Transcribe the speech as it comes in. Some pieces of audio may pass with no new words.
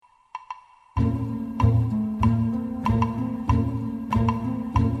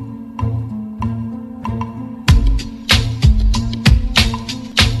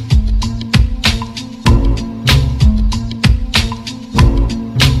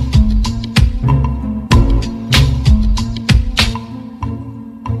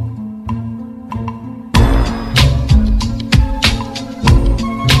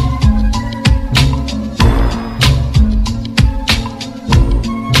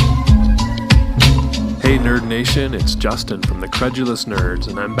Hey Nerd Nation, it's Justin from the Credulous Nerds,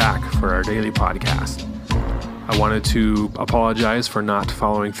 and I'm back for our daily podcast. I wanted to apologize for not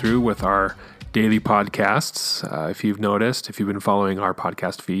following through with our daily podcasts. If you've noticed, if you've been following our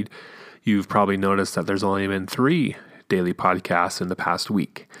podcast feed, you've probably noticed that there's only been 3 daily podcasts in the past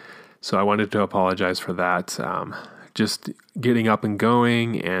week. So I wanted to apologize for that. Just getting up and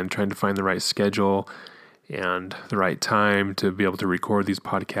going and trying to find the right schedule and the right time to be able to record these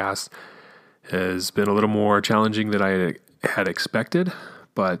podcasts has been a little more challenging than I had expected,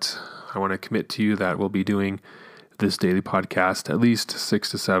 but I want to commit to you that we'll be doing this daily podcast at least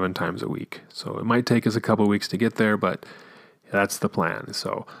 6 to 7 times a week. So it might take us a couple of weeks to get there, but that's the plan.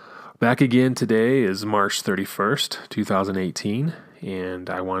 So back again today is March 31st, 2018,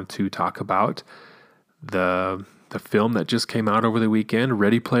 and I want to talk about the film that just came out over the weekend,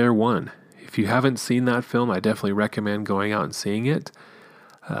 Ready Player One. If you haven't seen that film, I definitely recommend going out and seeing it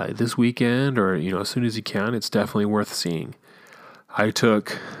this weekend or, as soon as you can. It's definitely worth seeing. I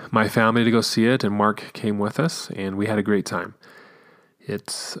took my family to go see it, and Mark came with us, and we had a great time.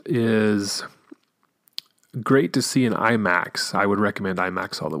 It is great to see in IMAX. I would recommend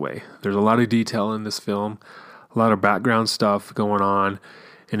IMAX all the way. There's a lot of detail in this film, a lot of background stuff going on,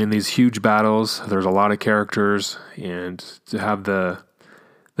 and in these huge battles, there's a lot of characters, and to have the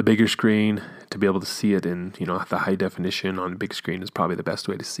bigger screen, to be able to see it in, the high definition on the big screen is probably the best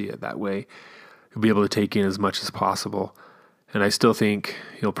way to see it. That way, you'll be able to take in as much as possible. And I still think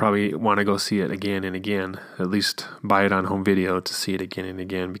you'll probably want to go see it again and again, at least buy it on home video to see it again and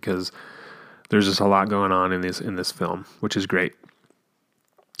again, because there's just a lot going on in this film, which is great.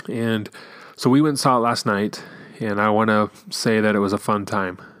 And so we went and saw it last night, and I want to say that it was a fun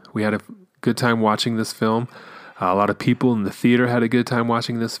time. We had a good time watching this film. A lot of people in the theater had a good time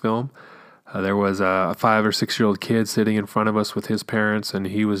watching this film. There was a 5 or 6 year old kid sitting in front of us with his parents, and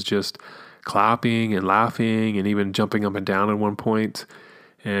he was just clapping and laughing and even jumping up and down at one point.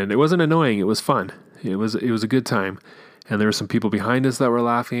 And it wasn't annoying. It was fun. It was a good time. And there were some people behind us that were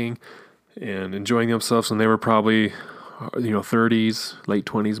laughing and enjoying themselves, and they were probably 30s, late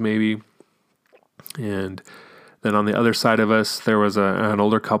 20s maybe. And then on the other side of us, there was an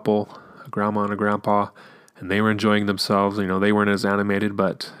older couple, a grandma and a grandpa, and they were enjoying themselves. They weren't as animated,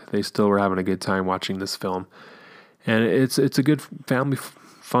 but they still were having a good time watching this film. And it's a good family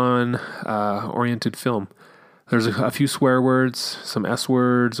fun oriented film. There's a few swear words, some S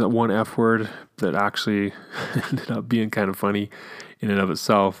words, one F word that actually ended up being kind of funny in and of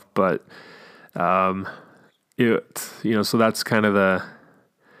itself. But so that's kind of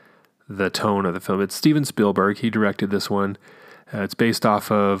the tone of the film. It's Steven Spielberg. He directed this one. It's based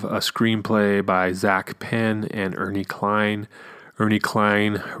off of a screenplay by Zach Penn and Ernie Klein. Ernie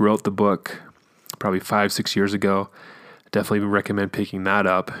Klein wrote the book probably 5-6 years ago. Definitely recommend picking that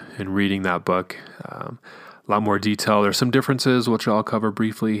up and reading that book. A lot more detail. There's some differences, which I'll cover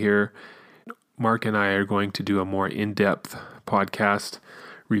briefly here. Mark and I are going to do a more in-depth podcast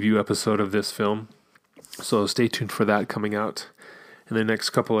review episode of this film. So stay tuned for that coming out in the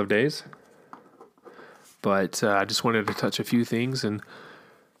next couple of days. But I just wanted to touch a few things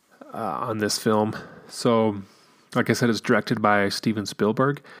on this film. So, like I said, it's directed by Steven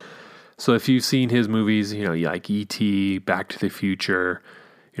Spielberg. So if you've seen his movies, like E.T., Back to the Future,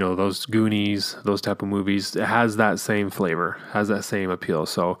 those Goonies, those type of movies, it has that same flavor, has that same appeal.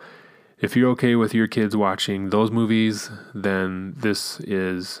 So if you're okay with your kids watching those movies, then this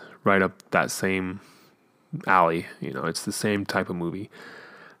is right up that same alley. It's the same type of movie,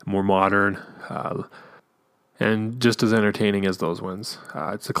 more modern, and just as entertaining as those ones.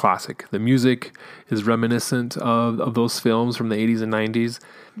 It's a classic. The music is reminiscent of those films from the 80s and 90s.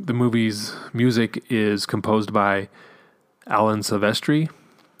 The movie's music is composed by Alan Silvestri,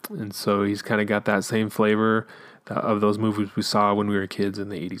 and so he's kind of got that same flavor of those movies we saw when we were kids in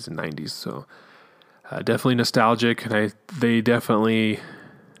the 80s and 90s. So definitely nostalgic, and they definitely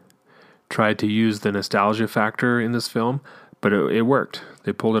tried to use the nostalgia factor in this film, but it worked.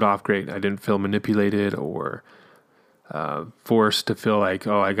 They pulled it off great. I didn't feel manipulated or forced to feel like,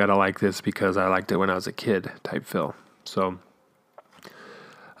 oh, I gotta like this because I liked it when I was a kid type feel. So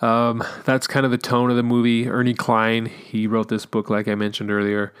that's kind of the tone of the movie. Ernie Klein, he wrote this book, like I mentioned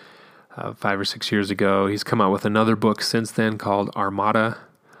earlier, 5 or 6 years ago. He's come out with another book since then called Armada,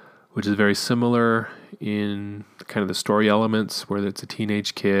 which is very similar in kind of the story elements, where it's a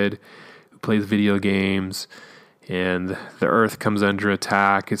teenage kid who plays video games and the Earth comes under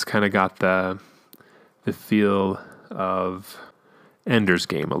attack. It's kind of got the feel of Ender's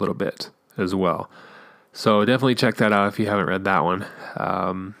Game a little bit as well. So definitely check that out if you haven't read that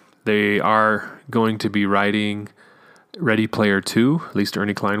one. They are going to be writing Ready Player 2, at least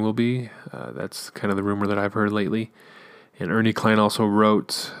Ernie Klein will be. That's kind of the rumor that I've heard lately. And Ernie Cline also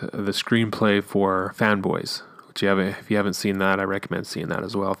wrote the screenplay for Fanboys, which if you haven't seen that, I recommend seeing that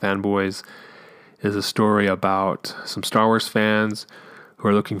as well. Fanboys is a story about some Star Wars fans who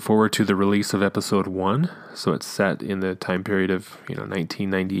are looking forward to the release of Episode 1. So it's set in the time period of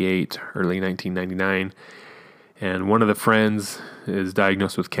 1998, early 1999. And one of the friends is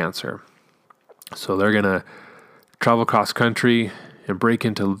diagnosed with cancer. So they're going to travel cross country and break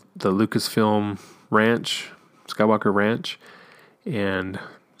into the Lucasfilm ranch, Skywalker Ranch, and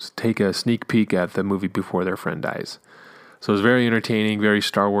take a sneak peek at the movie before their friend dies. So it's very entertaining, very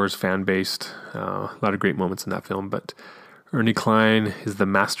Star Wars fan-based. A lot of great moments in that film. But Ernie Cline is the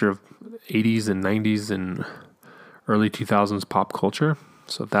master of 80s and 90s and early 2000s pop culture.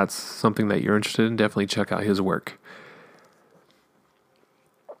 So if that's something that you're interested in, definitely check out his work.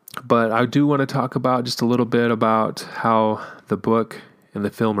 But I do want to talk about just a little bit about how the book and the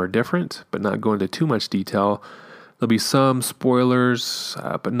film are different, but not go into too much detail. There'll be some spoilers,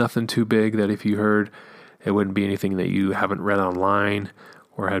 but nothing too big that if you heard, it wouldn't be anything that you haven't read online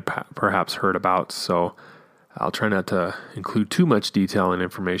or had perhaps heard about. So I'll try not to include too much detail and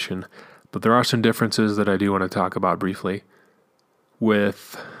information, but there are some differences that I do want to talk about briefly.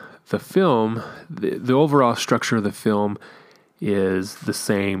 With the film, the overall structure of the film is the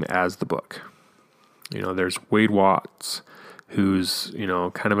same as the book. There's Wade Watts, who's,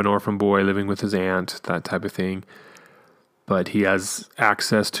 kind of an orphan boy living with his aunt, that type of thing. But he has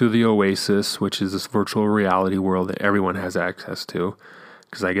access to the Oasis, which is this virtual reality world that everyone has access to.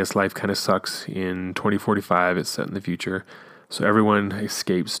 Because I guess life kind of sucks in 2045. It's set in the future. So everyone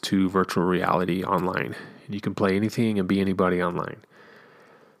escapes to virtual reality online. And you can play anything and be anybody online.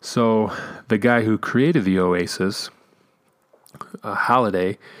 So the guy who created the Oasis,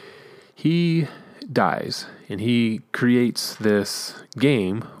 Halliday, he dies. And he creates this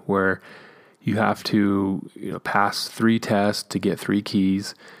game where you have to pass 3 tests to get 3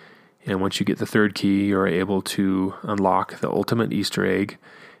 keys. And once you get the 3rd key, you're able to unlock the ultimate Easter egg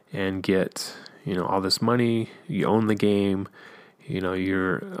and get, all this money. You own the game.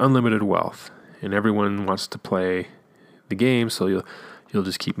 You're unlimited wealth. And everyone wants to play the game, so you'll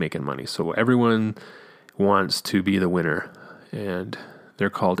just keep making money. So everyone wants to be the winner. And they're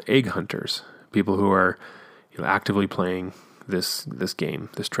called egg hunters, people who are actively playing this game,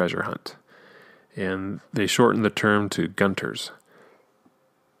 this treasure hunt. And they shorten the term to Gunters.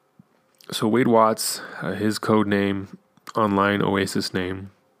 So Wade Watts, his code name, online Oasis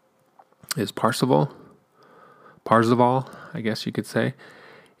name, is Parzival, I guess you could say.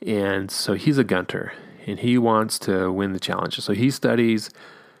 And so he's a Gunter, and he wants to win the challenge. So he studies,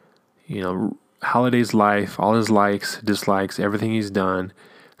 Halliday's life, all his likes, dislikes, everything he's done,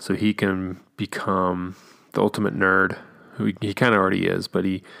 so he can become the ultimate nerd, who he kind of already is, but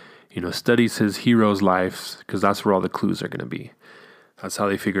he, studies his hero's life, because that's where all the clues are going to be. That's how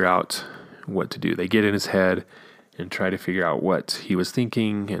they figure out what to do. They get in his head and try to figure out what he was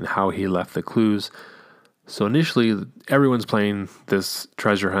thinking and how he left the clues. So initially, everyone's playing this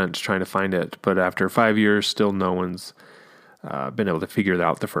treasure hunt, trying to find it, but after 5 years, still no one's been able to figure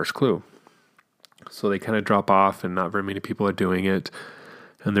out the first clue. So they kind of drop off, and not very many people are doing it.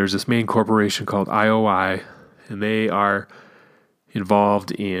 And there's this main corporation called IOI, and they are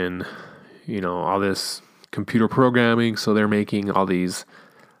involved in, all this computer programming. So they're making all these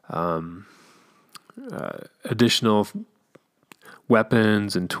additional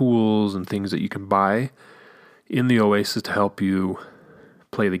weapons and tools and things that you can buy in the Oasis to help you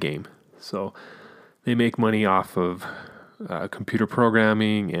play the game. So they make money off of computer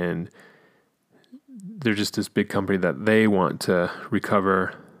programming, and they're just this big company that they want to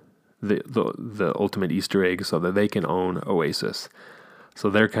recover the ultimate Easter egg so that they can own Oasis. So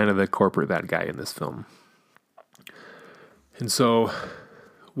they're kind of the corporate bad guy in this film. And so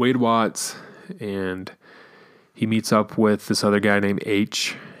Wade Watts, and he meets up with this other guy named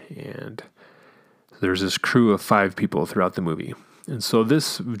H, and there's this crew of 5 people throughout the movie. And so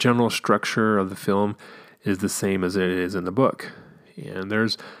this general structure of the film is the same as it is in the book. And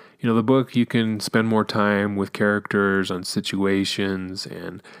there's, the book, you can spend more time with characters on situations,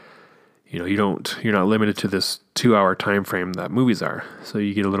 and you're not limited to this 2-hour time frame that movies are. So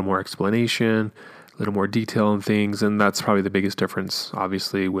you get a little more explanation, a little more detail on things, and that's probably the biggest difference,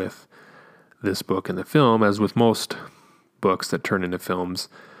 obviously, with this book and the film. As with most books that turn into films,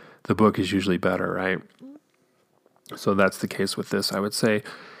 the book is usually better, right? So that's the case with this, I would say.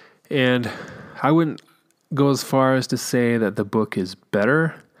 And I wouldn't go as far as to say that the book is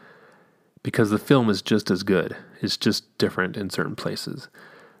better, because the film is just as good. It's just different in certain places.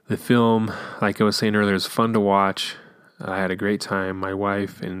 The film, like I was saying earlier, is fun to watch. I had a great time. My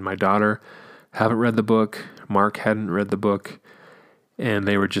wife and my daughter haven't read the book. Mark hadn't read the book. And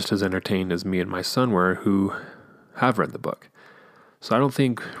they were just as entertained as me and my son were, who have read the book. So I don't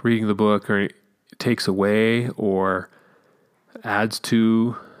think reading the book takes away or adds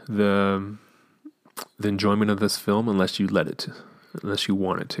to the enjoyment of this film unless you unless you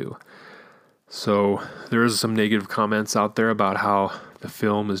want it to. So there is some negative comments out there about how the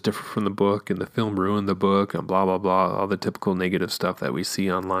film is different from the book and the film ruined the book and blah, blah, blah, all the typical negative stuff that we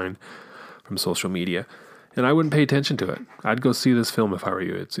see online from social media. And I wouldn't pay attention to it. I'd go see this film if I were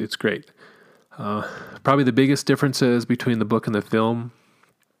you. It's great. Probably the biggest differences between the book and the film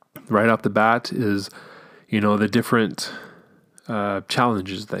right off the bat is, the different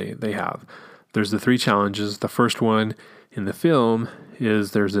challenges they have. There's the 3 challenges. The first one in the film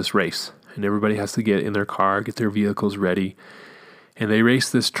is there's this race, and everybody has to get in their car, get their vehicles ready, and they race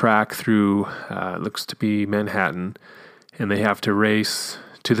this track through, looks to be Manhattan, and they have to race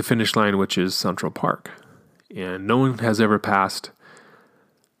to the finish line, which is Central Park. And no one has ever passed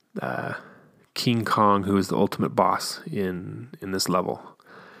King Kong, who is the ultimate boss in this level.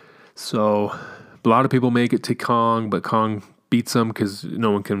 So a lot of people make it to Kong, but Kong beats them because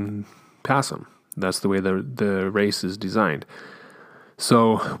no one can pass him. That's the way the race is designed.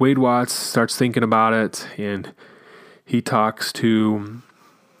 So Wade Watts starts thinking about it, and he talks to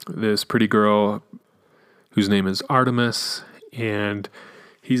this pretty girl whose name is Artemis, and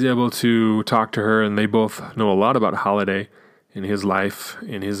he's able to talk to her, and they both know a lot about Holiday in his life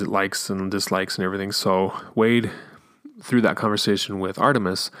and his likes and dislikes and everything. So Wade, through that conversation with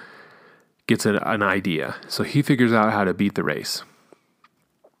Artemis, gets an idea. So he figures out how to beat the race.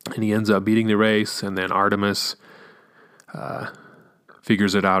 And he ends up beating the race, and then Artemis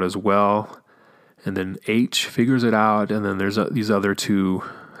figures it out as well. And then H figures it out, and then there's these other 2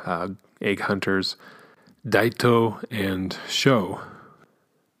 egg hunters, Daito and Sho,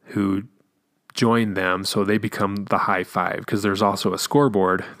 who join them, so they become the high 5, because there's also a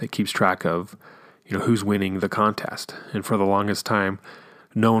scoreboard that keeps track of, who's winning the contest. And for the longest time,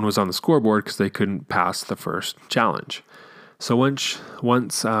 no one was on the scoreboard because they couldn't pass the first challenge. So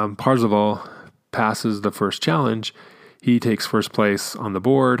once Parzival passes the first challenge, he takes first place on the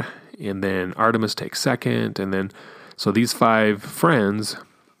board, and then Artemis takes second, and then so these 5 friends,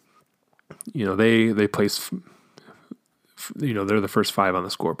 they place, they're the first 5 on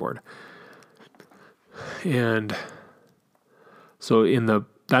the scoreboard. And so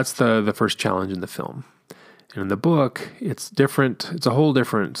that's the first challenge in the film. And in the book, it's different. It's a whole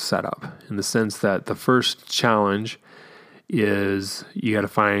different setup in the sense that the first challenge is you got to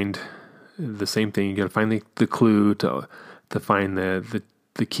find the same thing. You got to find the clue to find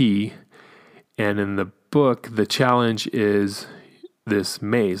the key. And in the book, the challenge is this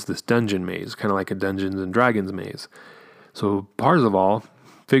maze, this dungeon maze, kind of like a Dungeons and Dragons maze. So Parzival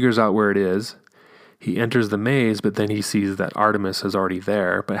figures out where it is. He enters the maze, but then he sees that Artemis is already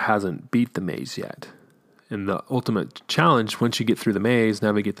there, but hasn't beat the maze yet. And the ultimate challenge, once you get through the maze,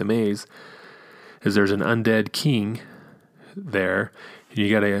 navigate the maze, is there's an undead king there, and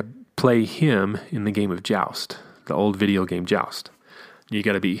you got to play him in the game of Joust, the old video game Joust. You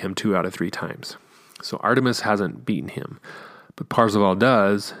got to beat him 2 out of 3 times. So Artemis hasn't beaten him, but Parzival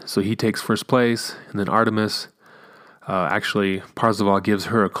does, so he takes first place, and then Artemis, Parzival gives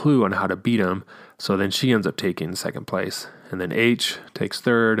her a clue on how to beat him, so then she ends up taking second place, and then H takes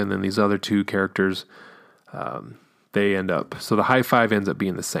third, and then these other 2 characters, they end up, so the high 5 ends up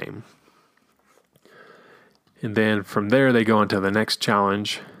being the same. And then from there, they go into the next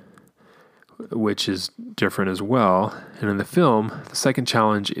challenge, which is different as well. And in the film, the second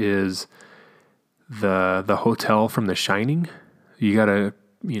challenge is the hotel from The Shining. You got to,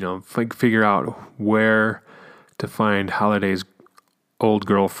 figure out where to find Holiday's old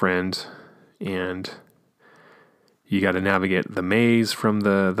girlfriend, and you got to navigate the maze from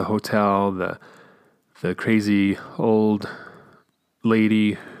the hotel, the crazy old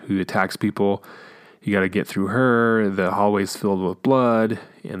lady who attacks people. You got to get through her. The hallway's filled with blood,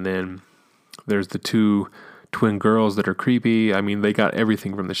 and then there's the 2 twin girls that are creepy. I mean, they got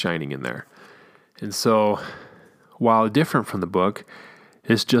everything from The Shining in there. And so, while different from the book,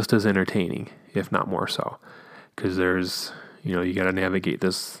 it's just as entertaining, if not more so, because there's, you got to navigate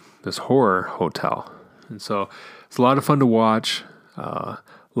this horror hotel. And so, it's a lot of fun to watch. A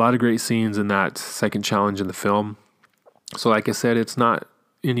lot of great scenes in that second challenge in the film. So, like I said, it's not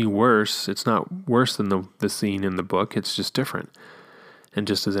any worse. It's not worse than the scene in the book. It's just different and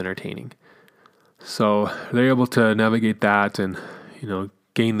just as entertaining. So they're able to navigate that and,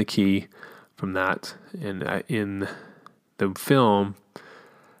 gain the key from that. And in the film,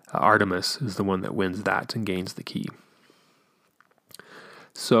 Artemis is the one that wins that and gains the key.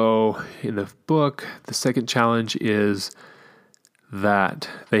 So in the book, the second challenge is that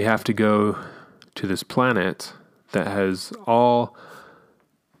they have to go to this planet that has all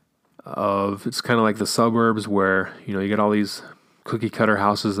of, it's kind of like the suburbs where, you get all these cookie cutter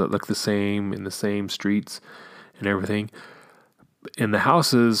houses that look the same in the same streets and everything. And the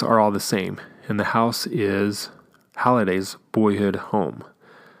houses are all the same. And the house is Halliday's boyhood home.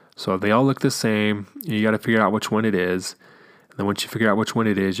 So they all look the same. You got to figure out which one it is. And then once you figure out which one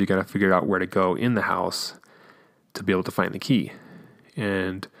it is, you got to figure out where to go in the house to be able to find the key.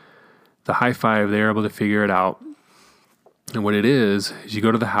 And the high five, they're able to figure it out. And what it is you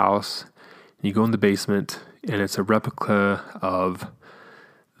go to the house, you go in the basement, and it's a replica of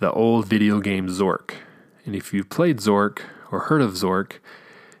the old video game Zork. And if you've played Zork or heard of Zork,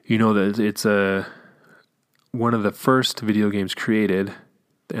 you know that it's one of the first video games created,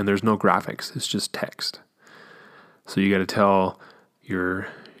 and there's no graphics. It's just text. So you got to tell your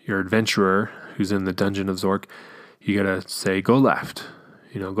adventurer who's in the dungeon of Zork, you got to say, go left,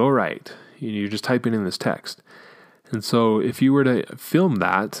 go right. You're just typing in this text. And so if you were to film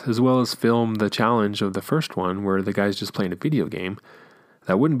that, as well as film the challenge of the first one where the guy's just playing a video game,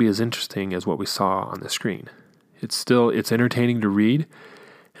 that wouldn't be as interesting as what we saw on the screen. It's entertaining to read,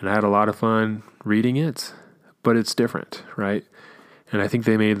 and I had a lot of fun reading it, but it's different, right? And I think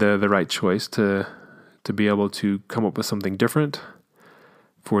they made the right choice to be able to come up with something different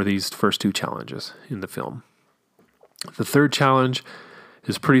for these first two challenges in the film. The third challenge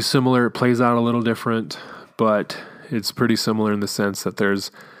is pretty similar. It plays out a little different, but it's pretty similar in the sense that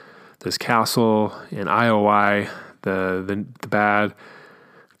there's this castle in IOI, the bad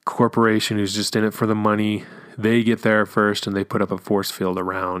corporation who's just in it for the money. They get there first and they put up a force field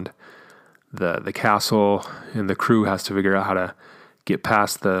around the castle, and the crew has to figure out how to get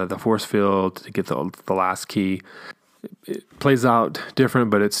past the force field to get the last key. It plays out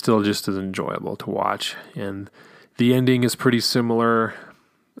different, but it's still just as enjoyable to watch. And the ending is pretty similar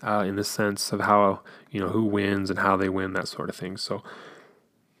in the sense of how, who wins and how they win, that sort of thing. So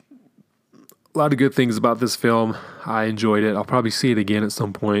a lot of good things about this film. I enjoyed it. I'll probably see it again at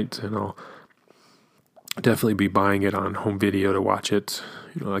some point, and I'll definitely be buying it on home video to watch it,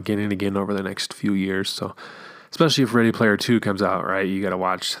 again and again over the next few years. So especially if Ready Player 2 comes out, right? You got to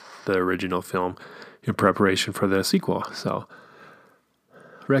watch the original film in preparation for the sequel. So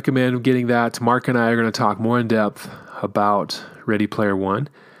recommend getting that. Mark and I are going to talk more in depth about Ready Player 1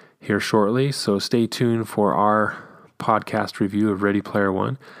 here shortly. So stay tuned for our podcast review of Ready Player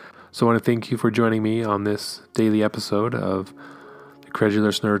 1. So I want to thank you for joining me on this daily episode of the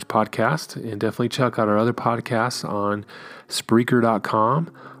Credulous Nerds podcast. And definitely check out our other podcasts on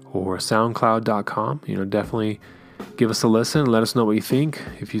Spreaker.com or SoundCloud.com. Definitely give us a listen. Let us know what you think.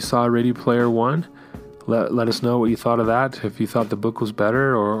 If you saw Ready Player 1, let us know what you thought of that. If you thought the book was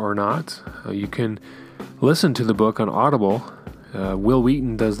better or not. You can listen to the book on Audible. Will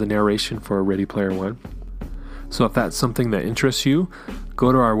Wheaton does the narration for Ready Player 1. So if that's something that interests you,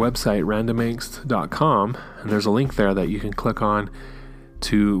 go to our website, randomangst.com, and there's a link there that you can click on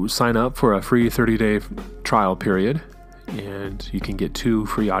to sign up for a free 30-day trial period. And you can get 2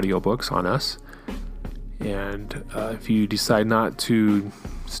 free audiobooks on us. And if you decide not to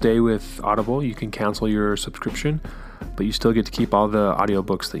stay with Audible, you can cancel your subscription, but you still get to keep all the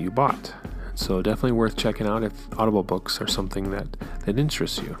audiobooks that you bought. So definitely worth checking out if Audible books are something that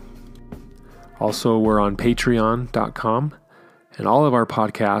interests you. Also, we're on patreon.com, and all of our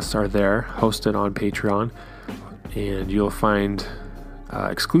podcasts are there, hosted on Patreon, and you'll find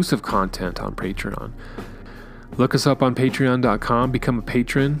exclusive content on Patreon. Look us up on patreon.com, become a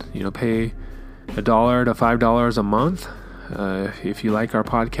patron, pay $1 to $5 a month. If you like our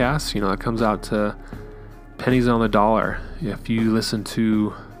podcast, it comes out to pennies on the dollar. If you listen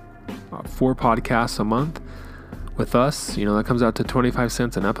to 4 podcasts a month with us, that comes out to 25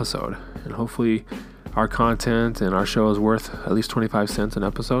 cents an episode. And hopefully our content and our show is worth at least 25 cents an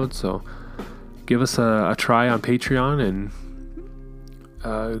episode. So give us a try on Patreon and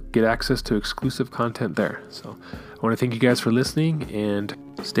get access to exclusive content there. So I want to thank you guys for listening, and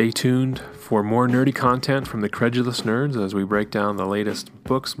stay tuned for more nerdy content from the Credulous Nerds as we break down the latest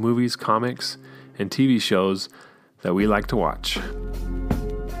books, movies, comics, and TV shows that we like to watch.